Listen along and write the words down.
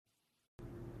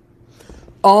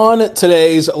On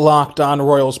today's Locked On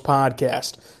Royals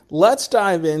podcast, let's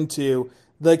dive into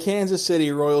the Kansas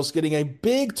City Royals getting a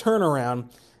big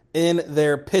turnaround in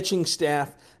their pitching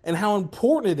staff and how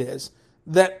important it is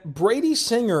that Brady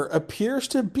Singer appears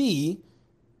to be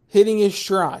hitting his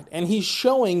stride and he's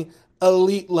showing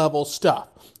elite level stuff.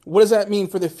 What does that mean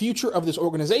for the future of this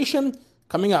organization?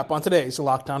 Coming up on today's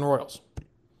Locked On Royals.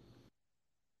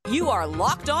 You are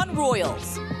Locked On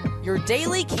Royals, your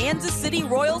daily Kansas City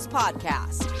Royals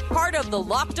podcast. Part of the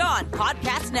Locked On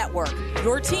Podcast Network,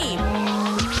 your team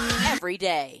every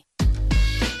day.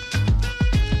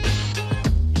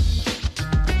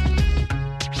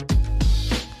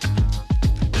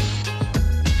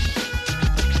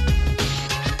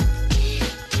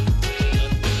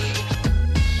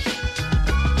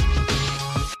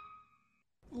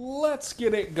 Let's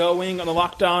get it going on the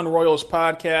Locked On Royals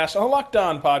podcast, on the Locked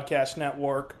On Podcast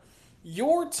Network,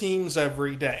 your teams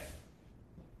every day.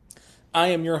 I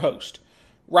am your host,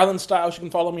 Rylan Stiles. You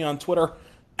can follow me on Twitter,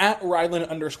 at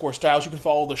Rylan_Stiles. You can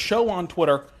follow the show on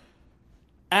Twitter,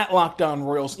 at Locked On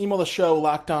Royals. Email the show,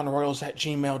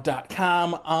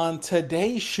 lockedonroyals@gmail.com. On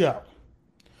today's show,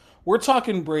 we're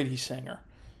talking Brady Singer.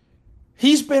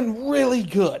 He's been really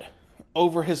good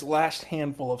over his last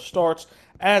handful of starts,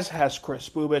 as has Kris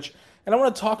Bubic. And I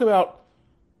want to talk about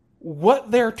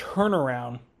what their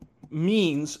turnaround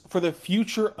means for the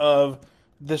future of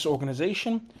this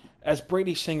organization, as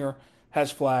Brady Singer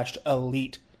has flashed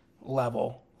elite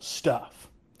level stuff.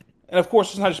 And of course,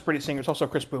 it's not just Brady Singer, it's also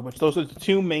Kris Bubic. Those are the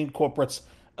two main culprits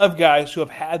of guys who have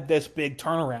had this big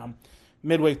turnaround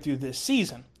midway through this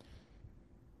season.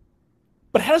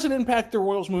 But how does it impact the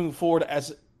Royals moving forward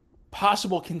as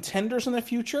possible contenders in the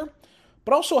future?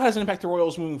 But also has an impact the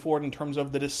Royals moving forward in terms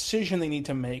of the decision they need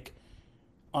to make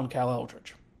on Cal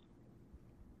Eldridge.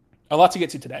 A lot to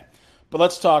get to today. But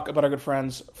let's talk about our good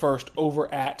friends first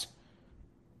over at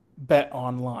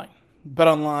BetOnline.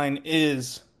 BetOnline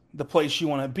is the place you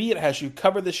want to be. It has you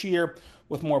covered this year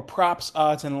with more props,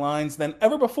 odds, and lines than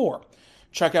ever before.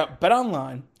 Check out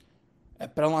BetOnline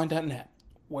at betonline.net,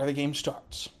 where the game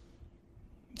starts.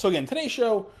 So again, today's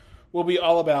show will be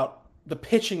all about the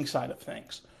pitching side of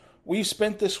things. We've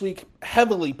spent this week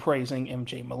heavily praising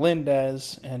MJ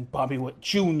Melendez and Bobby Witt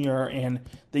Jr. and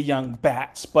the young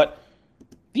bats, but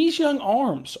these young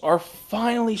arms are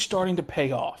finally starting to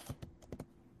pay off.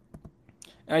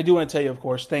 And I do want to tell you, of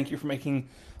course, thank you for making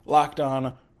Locked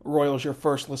On Royals your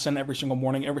first listen every single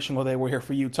morning, every single day. We're here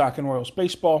for you talking Royals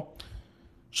baseball.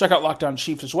 Check out Locked On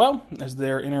Chiefs as well, as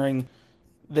they're entering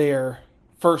their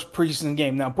first preseason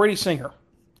game. Now, Brady Singer,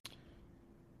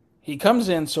 he comes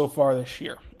in so far this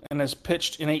year and has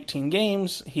pitched in 18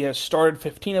 games. He has started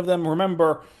 15 of them.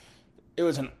 Remember, it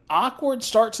was an awkward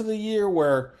start to the year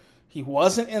where he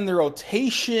wasn't in the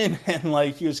rotation and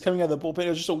he was coming out of the bullpen. It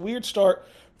was just a weird start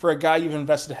for a guy you've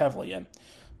invested heavily in.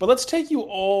 But let's take you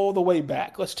all the way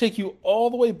back. Let's take you all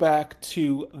the way back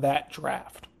to that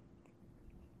draft.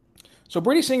 So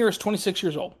Brady Singer is 26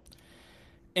 years old,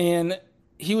 and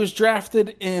he was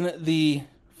drafted in the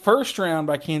first round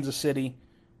by Kansas City,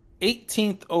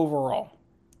 18th overall.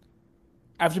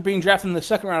 After being drafted in the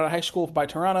second round out of high school by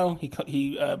Toronto,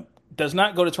 he does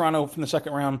not go to Toronto from the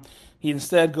second round. He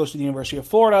instead goes to the University of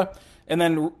Florida, and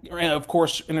then, of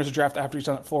course, enters a draft after he's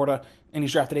done at Florida, and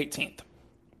he's drafted 18th.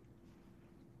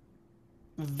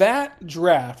 That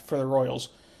draft for the Royals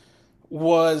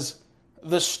was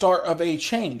the start of a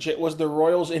change. It was the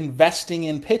Royals investing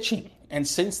in pitching, and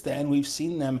since then, we've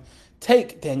seen them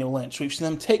take Daniel Lynch. We've seen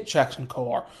them take Jackson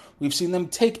Kowar. We've seen them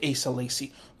take Asa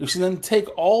Lacy. We've seen them take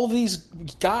all these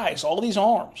guys, all these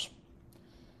arms.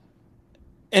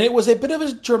 And it was a bit of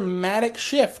a dramatic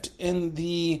shift in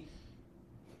the,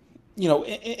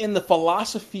 in the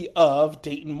philosophy of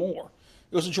Dayton Moore.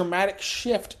 It was a dramatic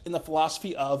shift in the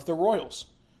philosophy of the Royals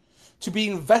to be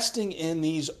investing in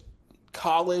these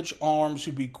college arms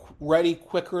who'd be ready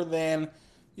quicker than,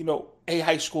 a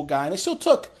high school guy. And they still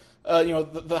took,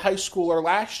 the high schooler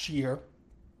last year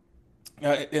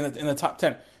in the top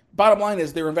 10. Bottom line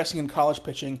is they were investing in college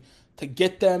pitching to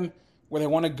get them where they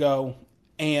want to go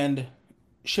and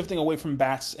shifting away from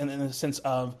bats in the sense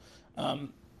of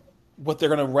what they're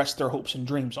going to rest their hopes and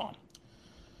dreams on.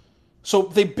 So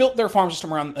they built their farm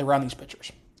system around these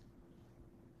pitchers.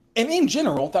 And in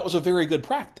general, that was a very good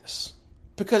practice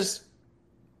because,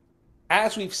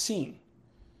 as we've seen,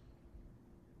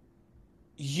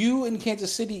 you in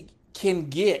Kansas City can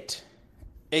get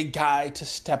a guy to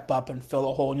step up and fill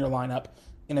a hole in your lineup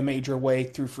in a major way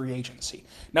through free agency.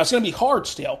 Now, it's going to be hard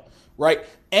still, right?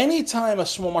 Anytime a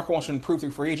small market wants to improve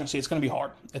through free agency, it's going to be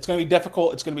hard. It's going to be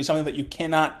difficult. It's going to be something that you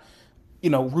cannot,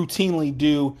 routinely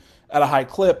do at a high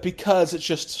clip because it's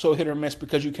just so hit or miss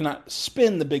because you cannot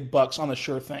spin the big bucks on the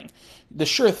sure thing. The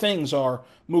sure things are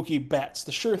Mookie Betts.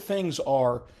 The sure things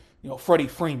are, Freddie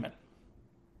Freeman.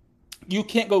 You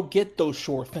can't go get those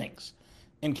sure things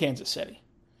in Kansas City.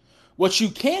 What you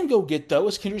can go get, though,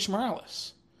 is Kendrys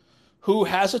Morales, who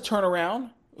has a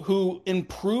turnaround, who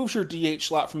improves your DH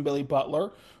slot from Billy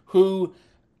Butler, who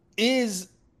is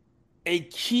a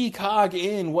key cog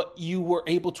in what you were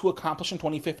able to accomplish in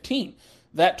 2015.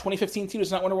 That 2015 team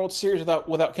does not win a World Series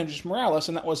without Kendrys Morales,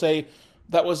 and that was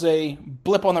a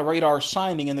blip on the radar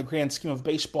signing in the grand scheme of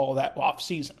baseball that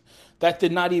offseason. That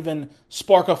did not even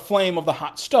spark a flame of the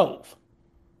hot stove.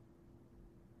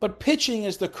 But pitching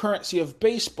is the currency of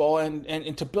baseball,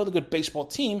 and to build a good baseball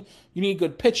team, you need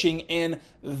good pitching, and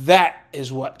that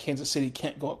is what Kansas City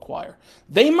can't go acquire.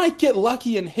 They might get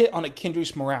lucky and hit on a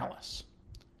Kendrys Morales.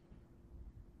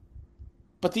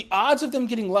 But the odds of them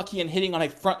getting lucky and hitting on a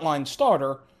frontline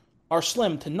starter are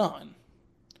slim to none.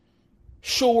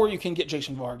 Sure, you can get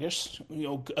Jason Vargas,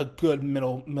 a good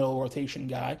middle rotation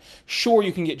guy. Sure,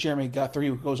 you can get Jeremy Guthrie,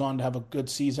 who goes on to have a good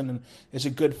season and is a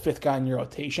good fifth guy in your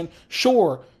rotation.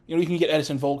 Sure, you can get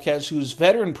Edison Volquez, whose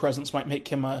veteran presence might make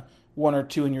him a 1 or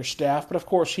 2 in your staff. But of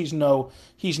course, he's no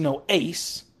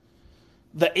ace.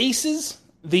 The aces,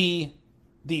 the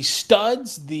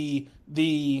studs, the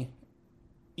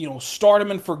start him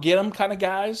and forget him kind of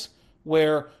guys,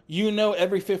 where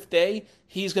every fifth day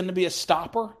he's going to be a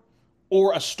stopper,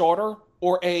 or a starter,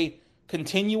 or a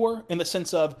continuer, in the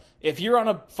sense of, if you're on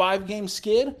a 5-game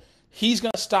skid, he's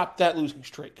going to stop that losing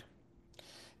streak.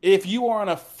 If you are on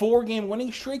a 4-game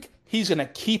winning streak, he's going to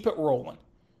keep it rolling.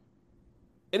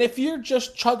 And if you're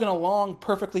just chugging along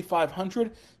perfectly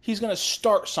 500, he's going to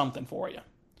start something for you.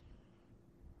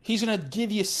 He's going to give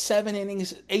you 7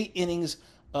 innings, 8 innings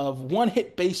of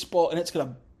one-hit baseball, and it's going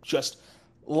to just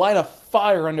light a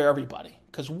fire under everybody,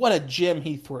 because what a gem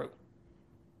he threw.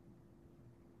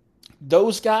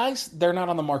 Those guys, they're not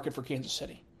on the market for Kansas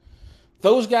City.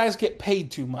 Those guys get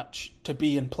paid too much to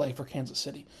be in play for Kansas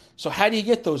City. So how do you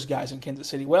get those guys in Kansas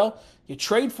City? Well, you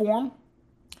trade for them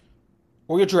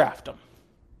or you draft them.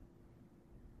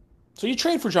 So you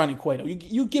trade for Johnny Cueto.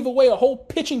 You give away a whole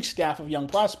pitching staff of young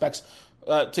prospects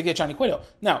to get Johnny Cueto.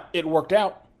 Now, it worked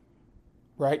out,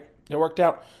 right? It worked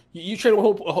out. You traded a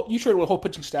whole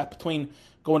pitching staff between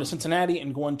going to Cincinnati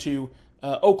and going to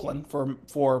Oakland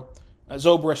for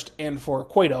Zobrist and for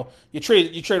Cueto. You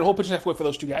traded a whole pitching staff away for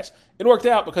those two guys. It worked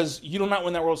out because you do not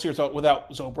win that World Series without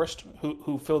Zobrist,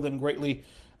 who filled in greatly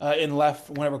in left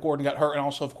whenever Gordon got hurt, and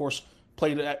also, of course,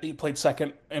 played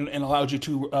second and allowed you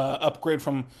to upgrade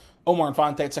from Omar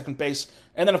Infante at second base.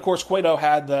 And then, of course, Cueto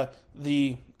had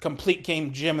the complete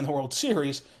game gem in the World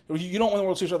Series. You don't win the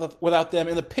World Series without them,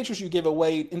 and the pitchers you gave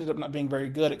away ended up not being very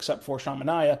good, except for Sean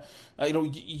Manaea.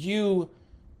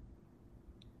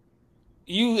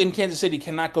 You in Kansas City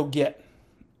cannot go get,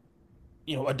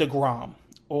 a DeGrom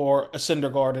or a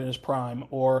Syndergaard in his prime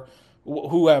or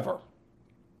whoever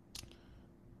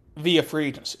via free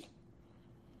agency.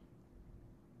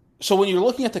 So when you're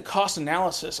looking at the cost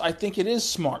analysis, I think it is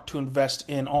smart to invest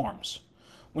in arms.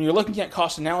 When you're looking at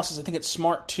cost analysis, I think it's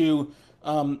smart to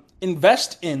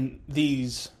invest in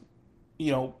these,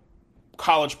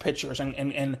 college pitchers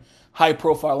and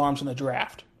high-profile arms in the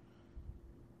draft.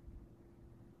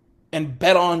 And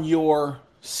bet on your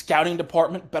scouting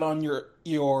department, bet on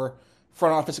your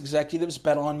front office executives,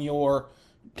 bet on your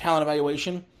talent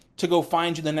evaluation to go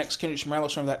find you the next Kendrys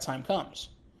Morales whenever that time comes.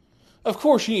 Of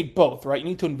course, you need both, right? You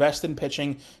need to invest in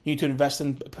pitching. You need to invest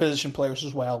in position players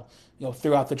as well,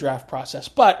 throughout the draft process.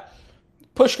 But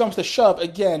push comes to shove,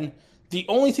 again, the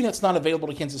only thing that's not available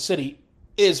to Kansas City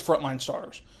is frontline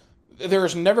starters. There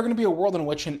is never going to be a world in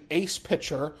which an ace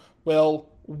pitcher will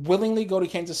willingly go to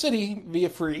Kansas City via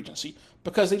free agency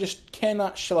because they just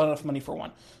cannot shell out enough money for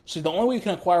one. So the only way you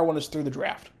can acquire one is through the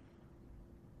draft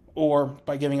or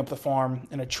by giving up the farm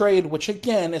in a trade, which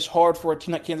again is hard for a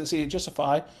team like Kansas City to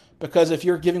justify, because if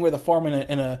you're giving away the farm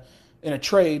in a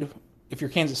trade, if you're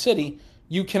Kansas City,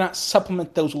 you cannot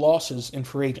supplement those losses in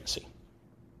free agency.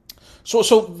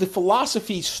 So the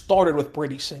philosophy started with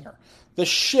Brady Singer. The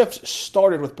shift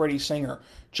started with Brady Singer,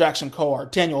 Jackson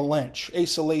Kowar, Daniel Lynch,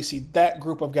 Asa Lacy, that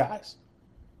group of guys.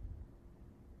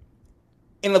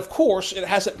 And of course, it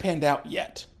hasn't panned out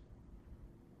yet.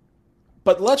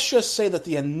 But let's just say that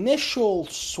the initial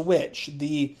switch,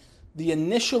 the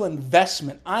initial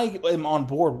investment I am on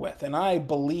board with, and I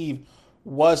believe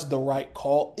was the right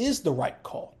call, is the right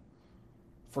call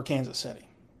for Kansas City.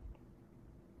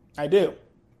 I do.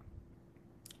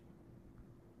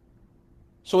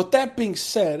 So with that being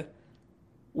said,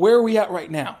 where are we at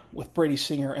right now with Brady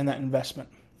Singer and that investment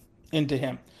into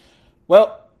him?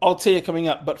 Well, I'll tell you coming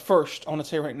up. But first, I want to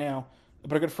tell you right now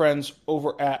about our good friends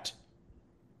over at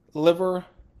Liver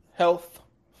Health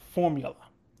Formula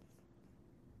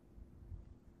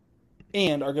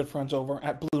and our good friends over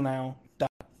at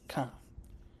BlueNile.com.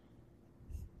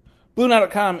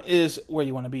 BlueNile.com is where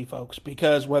you want to be, folks,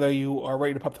 because whether you are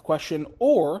ready to pop the question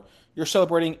or you're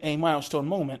celebrating a milestone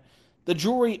moment, the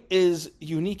jewelry is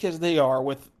unique as they are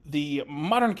with the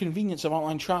modern convenience of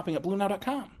online shopping at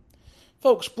BlueNile.com.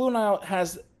 Folks, Blue Nile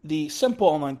has the simple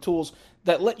online tools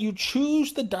that let you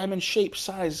choose the diamond shape,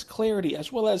 size, clarity,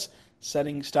 as well as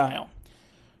setting style.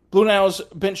 Blue Nile's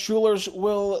bench jewelers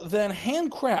will then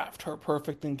handcraft her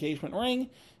perfect engagement ring.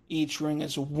 Each ring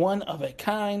is one of a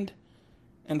kind.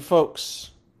 And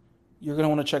folks, you're going to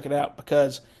want to check it out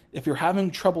because if you're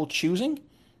having trouble choosing,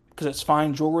 because it's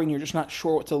fine jewelry and you're just not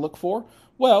sure what to look for,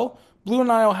 well, Blue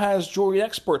Nile has jewelry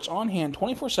experts on hand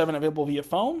 24/7 available via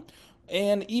phone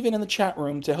and even in the chat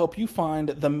room to help you find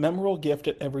the memorable gift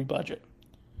at every budget.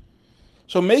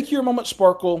 So make your moment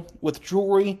sparkle with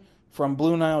jewelry from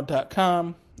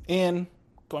BlueNile.com. And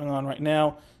going on right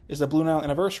now is the Blue Nile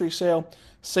anniversary sale.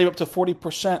 Save up to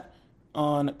 40%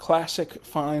 on classic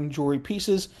fine jewelry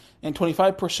pieces and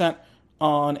 25%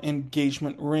 on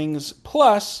engagement rings.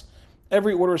 Plus,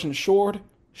 every order is insured,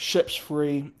 ships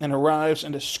free, and arrives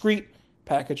in discreet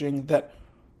packaging that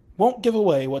won't give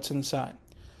away what's inside.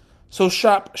 So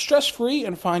shop stress-free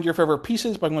and find your favorite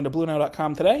pieces by going to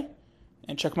BlueNile.com today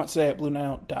and check them out today at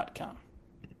BlueNile.com.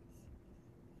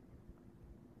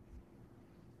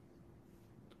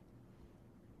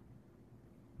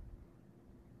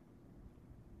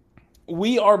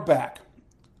 We are back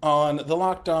on the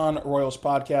Locked On Royals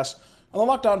podcast, on the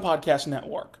Locked On Podcast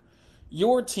Network.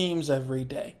 Your teams every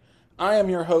day. I am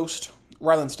your host,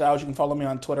 Rylan Stiles. You can follow me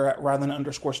on Twitter at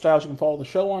Rylan_Stiles. You can follow the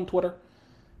show on Twitter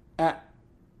at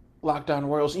Locked On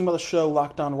Royals. Email the show,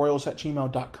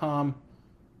 lockedonroyals@gmail.com.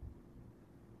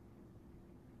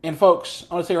 And folks,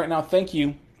 I want to tell you right now, thank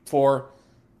you for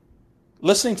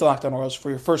listening to Locked On Royals. For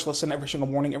your first listen every single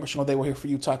morning, every single day, we're here for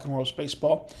you talking Royals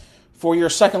baseball. For your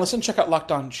second listen, check out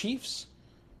Locked On Chiefs.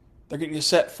 They're getting you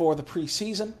set for the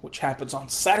preseason, which happens on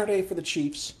Saturday for the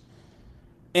Chiefs.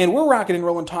 And we're rocking and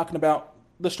rolling talking about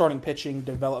the starting pitching,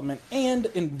 development, and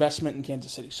investment in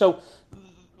Kansas City. So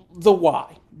the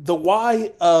why. The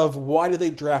why of why did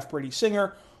they draft Brady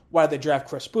Singer? Why did they draft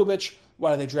Kris Bubic? Why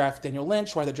did they draft Daniel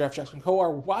Lynch? Why did they draft Jackson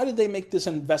Kowar? Why did they make this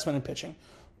investment in pitching?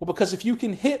 Well, because if you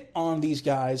can hit on these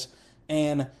guys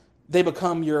and they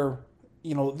become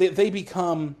they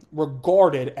become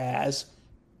regarded as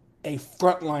a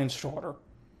frontline starter.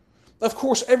 Of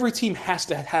course, every team has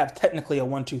to have technically a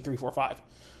 1, 2, 3, 4, 5.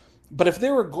 But if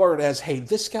they're regarded as, hey,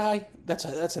 this guy, that's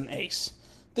an ace.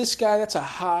 This guy, that's a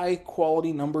high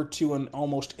quality number 2 in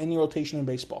almost any rotation in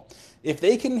baseball. If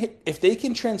they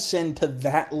can transcend to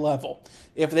that level,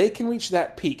 if they can reach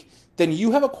that peak, then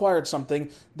you have acquired something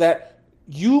that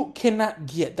you cannot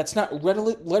get. That's not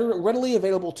readily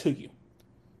available to you.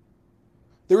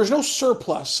 There is no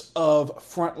surplus of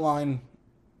frontline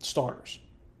starters.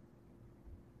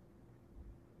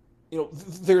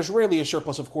 There's rarely a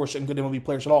surplus, of course, in good MLB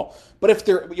players at all. But if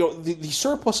the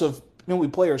surplus of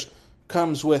MLB players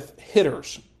comes with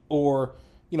hitters or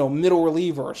middle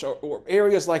relievers or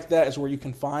areas like that is where you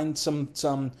can find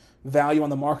some value on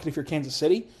the market if you're Kansas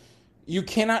City. You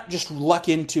cannot just luck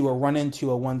into or run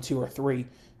into a 1, 2, or 3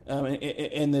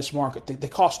 in this market. They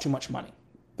cost too much money.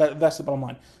 That's the bottom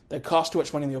line. They cost too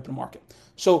much money in the open market.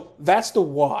 So that's the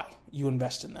why you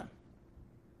invest in them.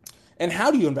 And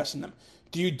how do you invest in them?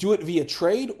 Do you do it via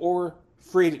trade or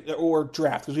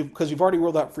draft? Because we've already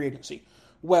ruled out free agency.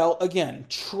 Well, again,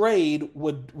 trade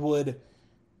would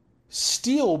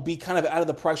still be kind of out of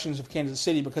the pricings of Kansas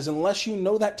City because unless you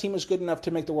know that team is good enough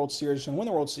to make the World Series and win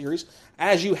the World Series,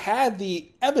 as you had the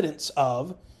evidence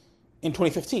of in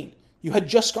 2015. You had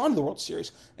just gone to the World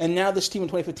Series, and now this team in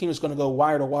 2015 is going to go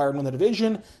wire to wire and win the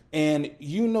division, and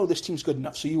you know this team's good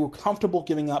enough, so you were comfortable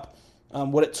giving up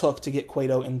what it took to get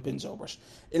Cueto and Ben Zobrist.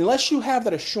 Unless you have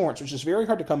that assurance, which is very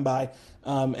hard to come by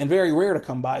and very rare to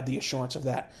come by, the assurance of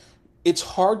that, it's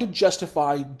hard to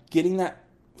justify getting that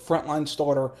frontline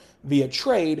starter via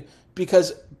trade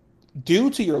because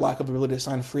due to your lack of ability to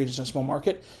sign free agents in a small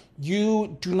market,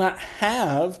 you do not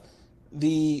have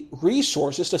the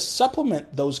resources to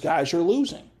supplement those guys you're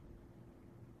losing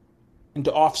and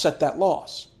to offset that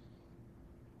loss.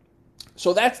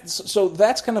 So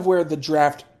that's kind of where the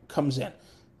draft comes in.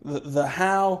 The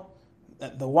how,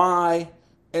 the why,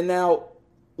 and now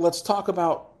let's talk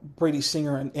about Brady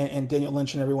Singer and Daniel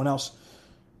Lynch and everyone else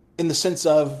in the sense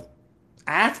of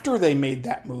after they made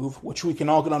that move, which we can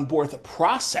all get on board with the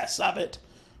process of it,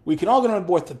 we can all get on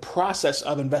board with the process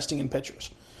of investing in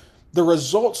pitchers. The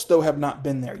results, though, have not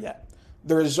been there yet.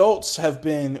 The results have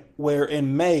been where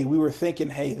in May we were thinking,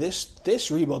 hey,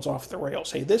 this rebuild's off the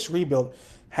rails. Hey, this rebuild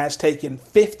has taken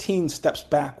 15 steps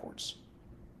backwards.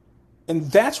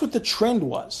 And that's what the trend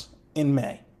was in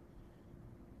May.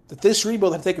 That this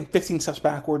rebuild had taken 15 steps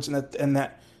backwards, and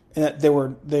that they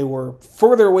were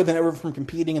further away than ever from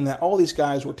competing, and that all these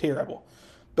guys were terrible.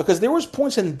 Because there was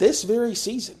points in this very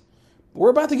season. We're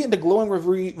about to get into glowing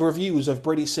reviews of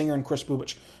Brady Singer and Kris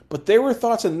Bubic. But there were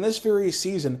thoughts in this very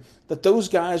season that those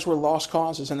guys were lost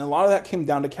causes, and a lot of that came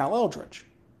down to Cal Eldridge,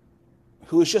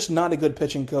 who is just not a good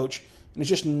pitching coach, and is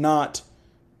just not,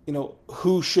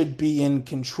 who should be in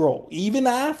control. Even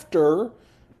after,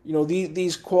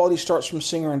 these quality starts from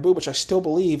Singer and Bubic, I still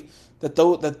believe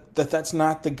that's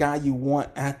not the guy you want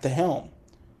at the helm.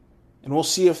 And we'll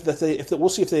see if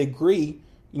they agree,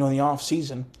 in the off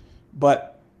season.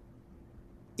 But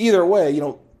either way,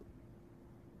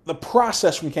 the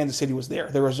process from Kansas City was there.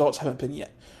 The results haven't been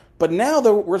yet. But now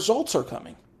the results are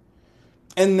coming.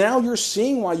 And now you're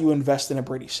seeing why you invest in a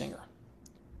Brady Singer.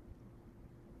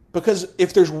 Because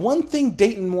if there's one thing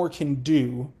Dayton Moore can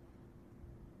do,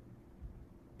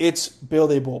 it's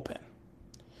build a bullpen.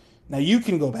 Now you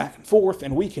can go back and forth,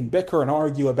 and we can bicker and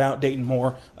argue about Dayton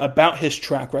Moore, about his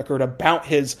track record, about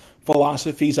his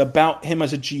philosophies, about him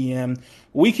as a GM.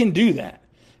 We can do that.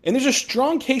 And there's a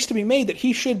strong case to be made that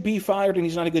he should be fired and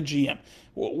he's not a good GM.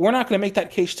 We're not going to make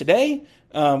that case today.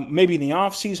 Maybe in the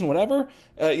offseason, whatever.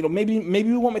 Maybe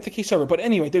we won't make the case ever. But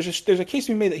anyway, there's a case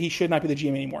to be made that he should not be the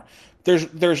GM anymore.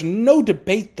 There's no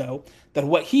debate, though, that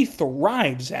what he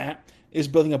thrives at is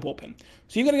building a bullpen.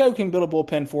 So you got a guy who can build a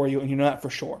bullpen for you, and you know that for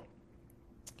sure.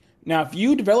 Now, if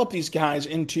you develop these guys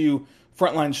into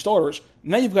frontline starters,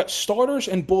 now you've got starters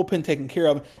and bullpen taken care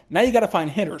of. Now you got to find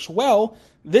hitters. Well,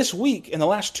 this week and the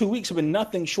last 2 weeks have been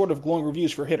nothing short of glowing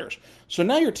reviews for hitters. So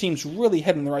now your team's really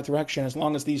heading in the right direction as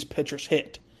long as these pitchers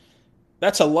hit.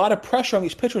 That's a lot of pressure on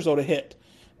these pitchers, though, to hit.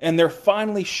 And they're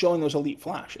finally showing those elite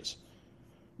flashes.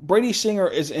 Brady Singer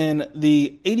is in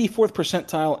the 84th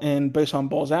percentile in based on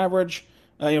balls average,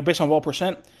 based on ball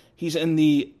percent. He's in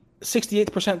the 68th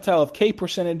percentile of K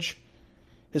percentage.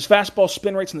 His fastball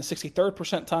spin rate's in the 63rd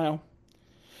percentile.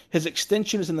 His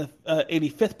extension is in the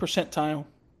 85th percentile.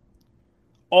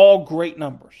 All great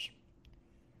numbers.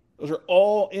 Those are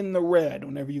all in the red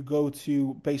whenever you go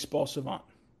to Baseball Savant.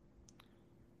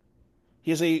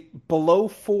 He has a below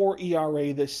 4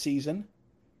 ERA this season.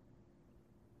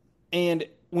 And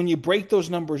when you break those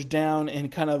numbers down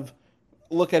and kind of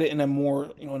look at it in a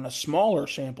more, in a smaller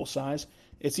sample size,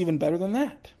 it's even better than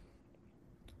that.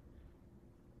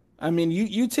 I mean,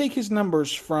 you take his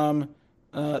numbers from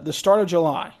the start of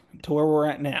July to where we're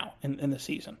at now in the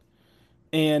season.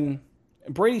 And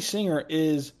Brady Singer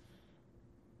is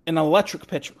an electric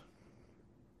pitcher.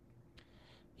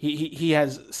 He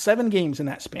has 7 games in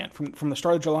that span from the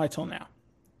start of July till now.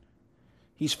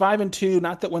 He's 5-2.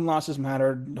 Not that win losses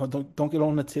matter. Don't get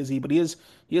on the tizzy, but he is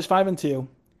 5-2.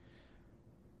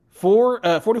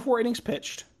 44 innings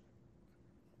pitched,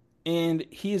 and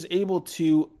he is able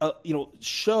to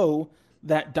show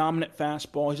that dominant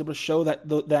fastball. He's able to show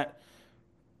that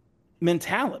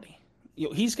mentality.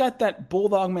 He's got that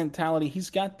bulldog mentality.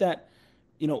 He's got that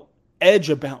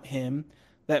edge about him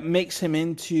that makes him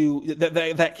into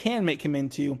that can make him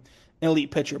into an elite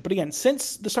pitcher. But again,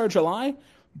 since the start of July,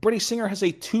 Brady Singer has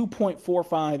a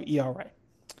 2.45 ERA.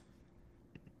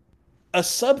 A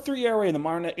sub-3 ERA in the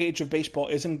modern age of baseball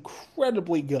is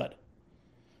incredibly good.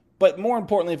 But more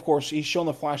importantly, of course, he's shown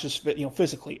the flashes,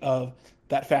 physically of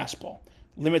that fastball,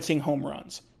 limiting home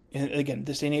runs. And again,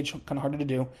 this day and age, kind of harder to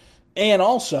do. And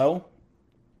also,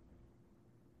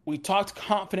 we talked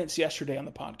confidence yesterday on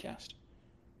the podcast.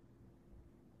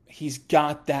 He's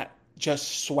got that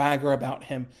just swagger about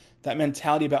him, that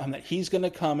mentality about him that he's going to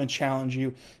come and challenge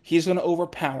you. He's going to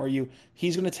overpower you.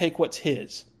 He's going to take what's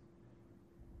his.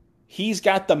 He's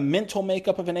got the mental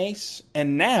makeup of an ace,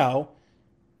 and now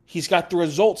he's got the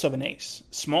results of an ace.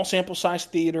 Small sample size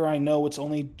theater. I know it's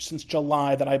only since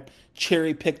July that I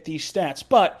cherry-picked these stats,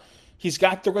 but he's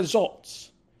got the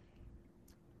results.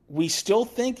 We still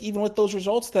think, even with those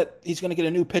results, that he's going to get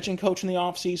a new pitching coach in the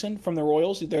offseason from the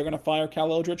Royals. They're going to fire Cal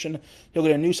Eldridge, and he'll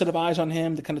get a new set of eyes on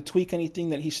him to kind of tweak anything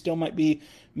that he still might be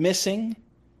missing.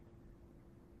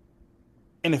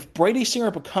 And if Brady Singer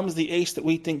becomes the ace that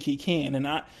we think he can,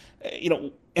 and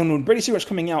when Brady Singer was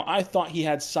coming out, I thought he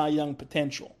had Cy Young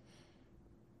potential.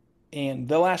 And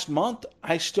the last month,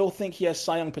 I still think he has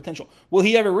Cy Young potential. Will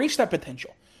he ever reach that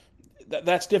potential?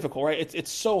 That's difficult, right?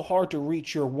 It's so hard to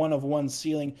reach your 1-of-1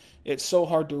 ceiling. It's so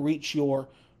hard to reach your,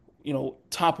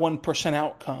 top 1%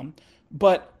 outcome.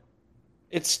 But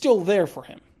it's still there for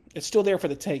him. It's still there for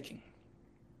the taking.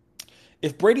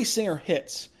 If Brady Singer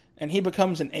hits and he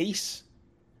becomes an ace,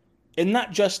 and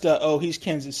not just, he's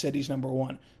Kansas City's number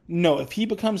one. No, if he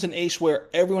becomes an ace where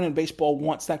everyone in baseball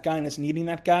wants that guy and is needing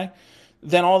that guy,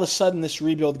 then all of a sudden this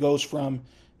rebuild goes from,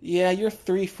 you're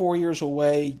 3-4 years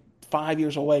away, 5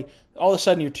 years away. All of a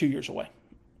sudden you're 2 years away.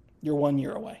 You're 1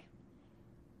 year away.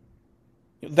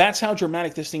 That's how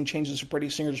dramatic this thing changes if Brady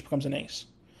Singer just becomes an ace.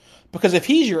 Because if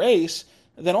he's your ace,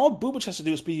 then all Bubic has to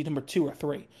do is be number 2 or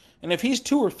 3. And if he's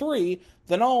 2 or 3,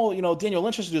 then all Daniel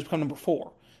Lynch has to do is become number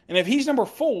 4. And if he's number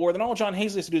 4, then all John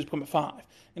Hazley has to do is become at 5.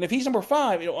 And if he's number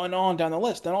 5, and on down the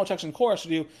list, then all Jackson Cole has to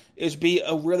do is be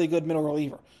a really good middle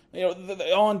reliever.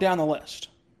 On down the list.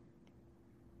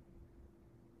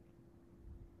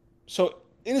 So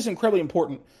it is incredibly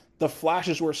important, the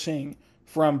flashes we're seeing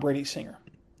from Brady Singer. I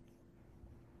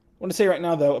want to say right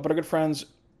now, though, about our good friends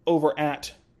over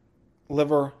at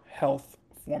Liver Health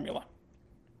Formula.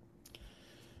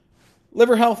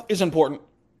 Liver health is important,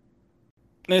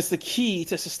 and it's the key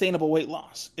to sustainable weight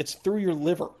loss. It's through your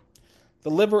liver.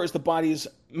 The liver is the body's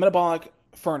metabolic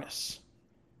furnace.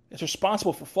 It's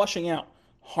responsible for flushing out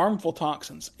harmful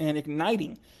toxins and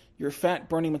igniting your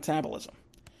fat-burning metabolism.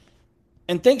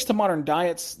 And thanks to modern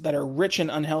diets that are rich in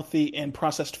unhealthy and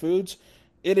processed foods,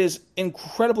 it is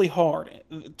incredibly hard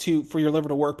for your liver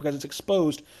to work because it's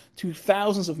exposed to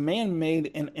thousands of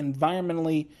man-made and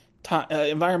environmental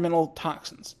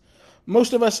toxins.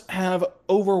 Most of us have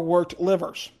overworked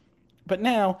livers, but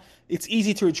now it's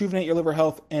easy to rejuvenate your liver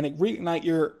health and reignite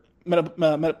your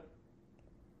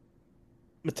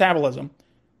metabolism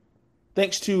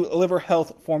thanks to Liver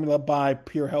Health Formula by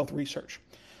Pure Health Research.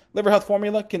 Liver Health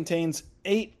Formula contains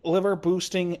 8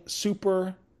 liver-boosting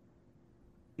super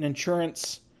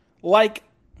nutrients like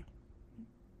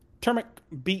turmeric,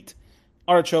 beet,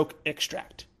 artichoke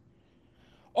extract,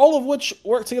 all of which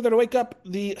work together to wake up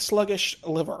the sluggish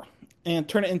liver and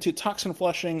turn it into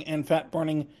toxin-flushing and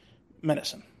fat-burning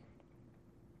medicine.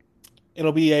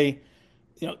 It'll be a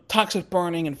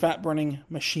toxic-burning and fat-burning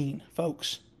machine,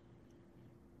 folks.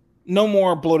 No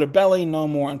more bloated belly, no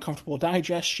more uncomfortable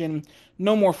digestion,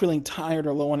 no more feeling tired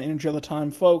or low on energy all the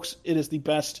time. Folks, it is the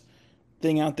best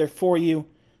thing out there for you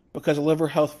because a Liver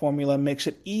Health Formula makes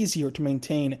it easier to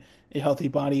maintain a healthy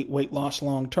body weight loss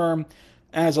long term.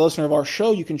 As a listener of our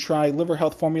show, you can try Liver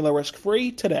Health Formula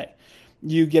risk-free today.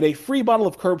 You get a free bottle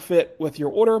of Curb Fit with your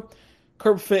order.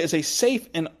 Curb Fit is a safe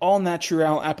and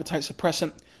all-natural appetite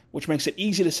suppressant, which makes it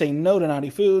easy to say no to naughty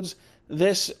foods.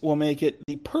 This will make it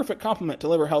the perfect complement to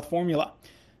Liver Health Formula.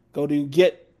 Go to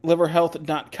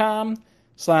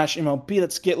getliverhealth.com/MLB.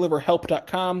 That's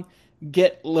getliverhelp.com.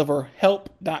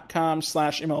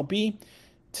 Getliverhelp.com/MLB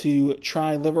to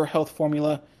try Liver Health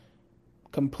Formula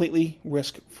completely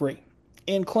risk-free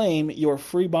and claim your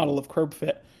free bottle of Curb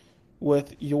Fit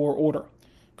with your order.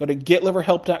 Go to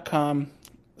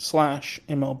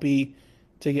getliverhelp.com/MLB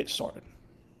to get started.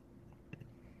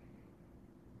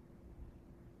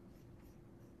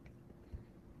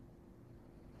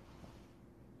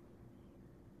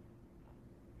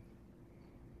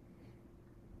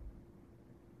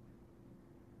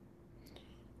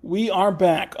 We are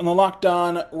back on the Locked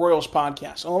On Royals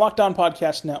podcast, on the Locked On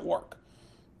Podcast Network.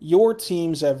 Your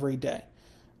teams every day.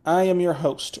 I am your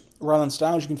host, Rylan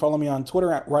Stiles. You can follow me on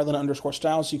Twitter at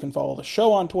Rylan_Stiles. You can follow the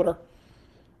show on Twitter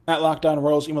at Locked On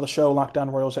Royals. Email the show,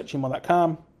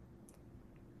 LockedOnRoyals@gmail.com.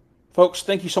 Folks,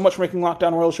 thank you so much for making Locked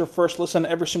On Royals your first listen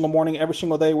every single morning, every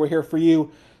single day. We're here for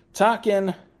you,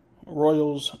 talking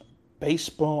Royals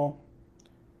baseball.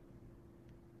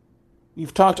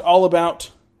 We've talked all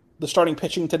about the starting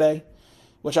pitching today,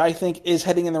 which I think is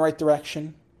heading in the right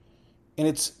direction. And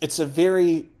it's a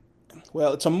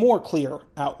more clear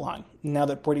outline now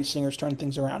that Brady Singer's turned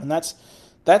things around. And that's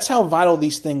how vital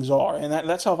these things are. And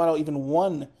that's how vital even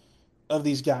one of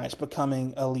these guys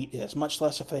becoming elite is, much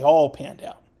less if they all panned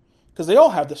out. Because they all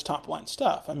have this top-line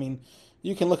stuff. I mean,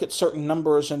 you can look at certain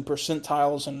numbers and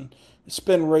percentiles and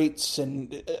spin rates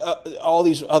and all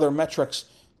these other metrics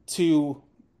to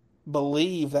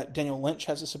believe that Daniel Lynch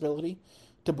has this ability,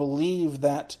 to believe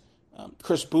that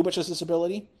Chris Bubic has this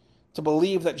ability, to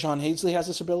believe that John Hazley has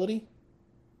this ability.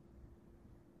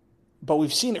 But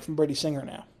we've seen it from Brady Singer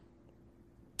now.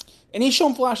 And he's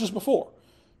shown flashes before.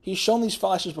 He's shown these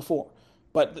flashes before.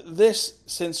 But this,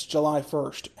 since July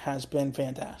 1st, has been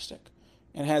fantastic.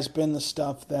 And has been the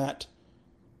stuff that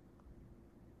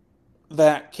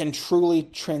can truly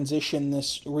transition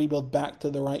this rebuild back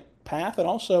to the right path and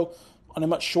also on a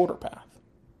much shorter path.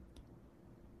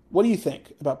 What do you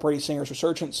think about Brady Singer's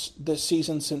resurgence this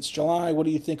season since July? What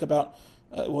do you think about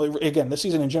Well, again, this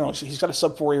season in general, he's got a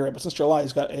sub-4 ERA, but since July,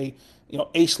 he's got a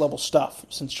ace-level stuff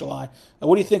since July.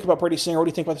 What do you think about Brady Singer? What do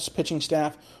you think about this pitching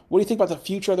staff? What do you think about the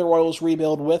future of the Royals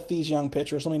rebuild with these young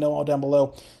pitchers? Let me know all down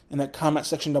below in the comment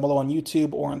section down below on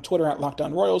YouTube or on Twitter at Locked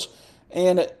On Royals.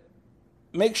 And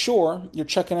make sure you're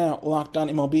checking out Locked On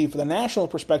MLB for the national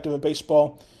perspective of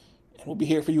baseball. And we'll be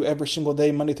here for you every single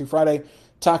day, Monday through Friday,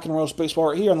 talking Royals baseball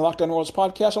right here on the Locked On Royals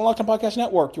podcast on Locked On Podcast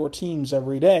Network, your teams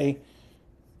every day.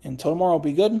 Until tomorrow,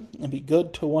 be good and be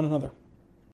good to one another.